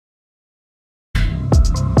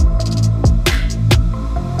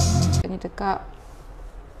tekak.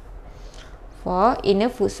 4. In a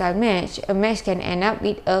futsal match, a match can end up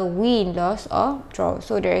with a win, loss or draw.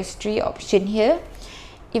 So there is 3 options here.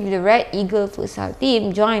 If the Red Eagle Futsal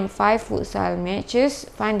Team join 5 futsal matches,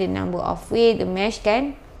 find the number of ways the match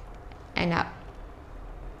can end up.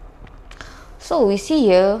 So we see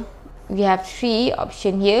here, we have 3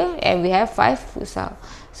 options here and we have 5 futsal.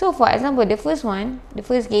 So for example, the first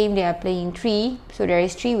game they are playing 3, so there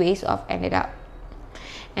is 3 ways of ended up.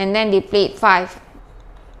 And then they played 5.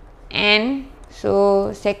 And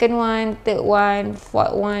so second one, third one,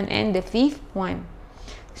 fourth one, and the 5th one.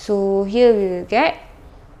 So here we will get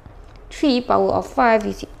 3 power of 5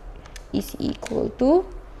 is equal to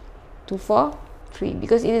 2, 4, 3,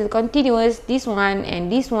 because it is continuous, this one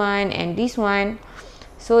and this one and this one.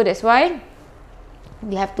 So that's why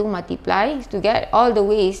we have to multiply to get all the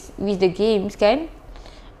ways which the game can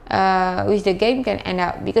end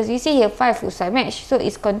up, because you see here 5 futsal match, so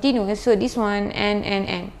it's continuous, so this one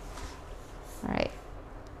and alright.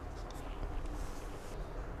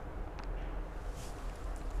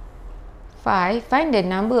 Find the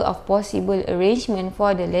number of possible arrangement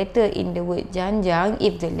for the letter in the word JANJANG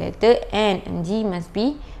if the letter N and G must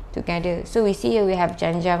be together. So we see here we have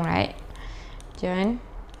JANJANG, right? JANJANG.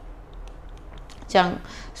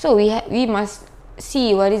 So we must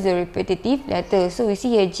see what is the repetitive letter. So we see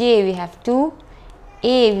here J we have 2,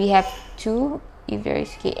 A we have 2, if there is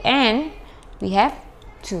K, N we have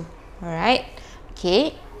 2. Alright,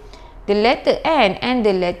 okay. The letter N and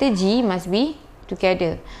the letter G must be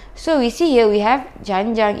together. So we see here we have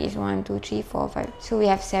JANJANG is 1, 2, 3, 4, 5. So we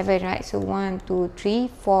have 7, right? So 1, 2, 3,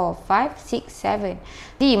 4, 5, 6, 7.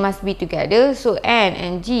 G must be together. So N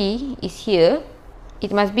and G is here.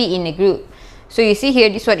 It must be in a group. So you see here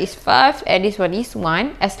this one is 5 and this one is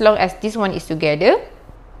 1, as long as this one is together.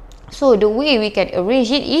 So the way we can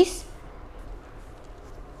arrange it is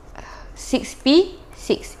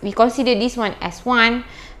 6p6. We consider this one as 1,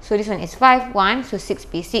 so this one is 5, 1, so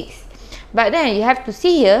 6p6. But then you have to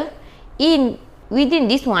see here, within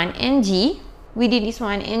this one and G,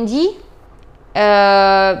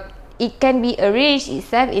 it can be arranged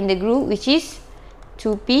itself in the group which is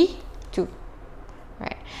 2p2.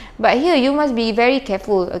 Right. But here you must be very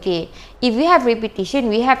careful. Okay, if we have repetition,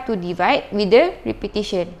 we have to divide with the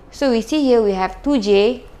repetition. So we see here we have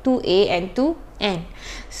 2j, 2a and 2n.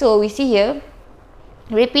 So we see here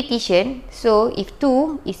repetition. So if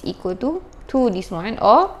 2 is equal to 2 this one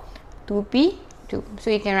or 2p2. So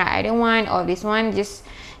you can write either one or this one, just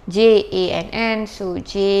j, a and n. So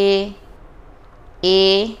j,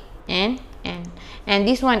 a and n. And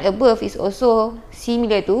this one above is also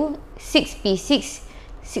similar to 6p6.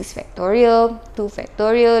 6 factorial, 2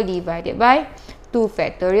 factorial divided by 2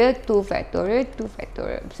 factorial, 2 factorial, 2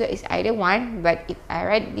 factorial. So it's either one, but if I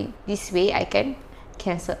write this way, I can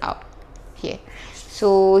cancel out here.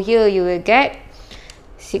 So here you will get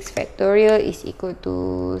 6 factorial is equal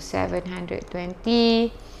to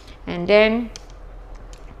 720, and then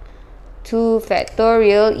 2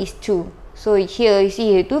 factorial is 2. So here you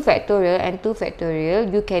see here 2 factorial and 2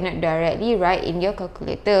 factorial, you cannot directly write in your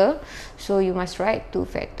calculator. So you must write 2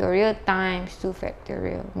 factorial times 2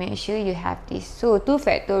 factorial. Make sure you have this. So 2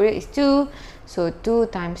 factorial is 2. So 2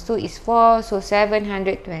 times 2 is 4. So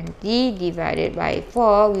 720 divided by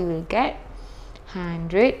 4, we will get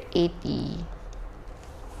 180.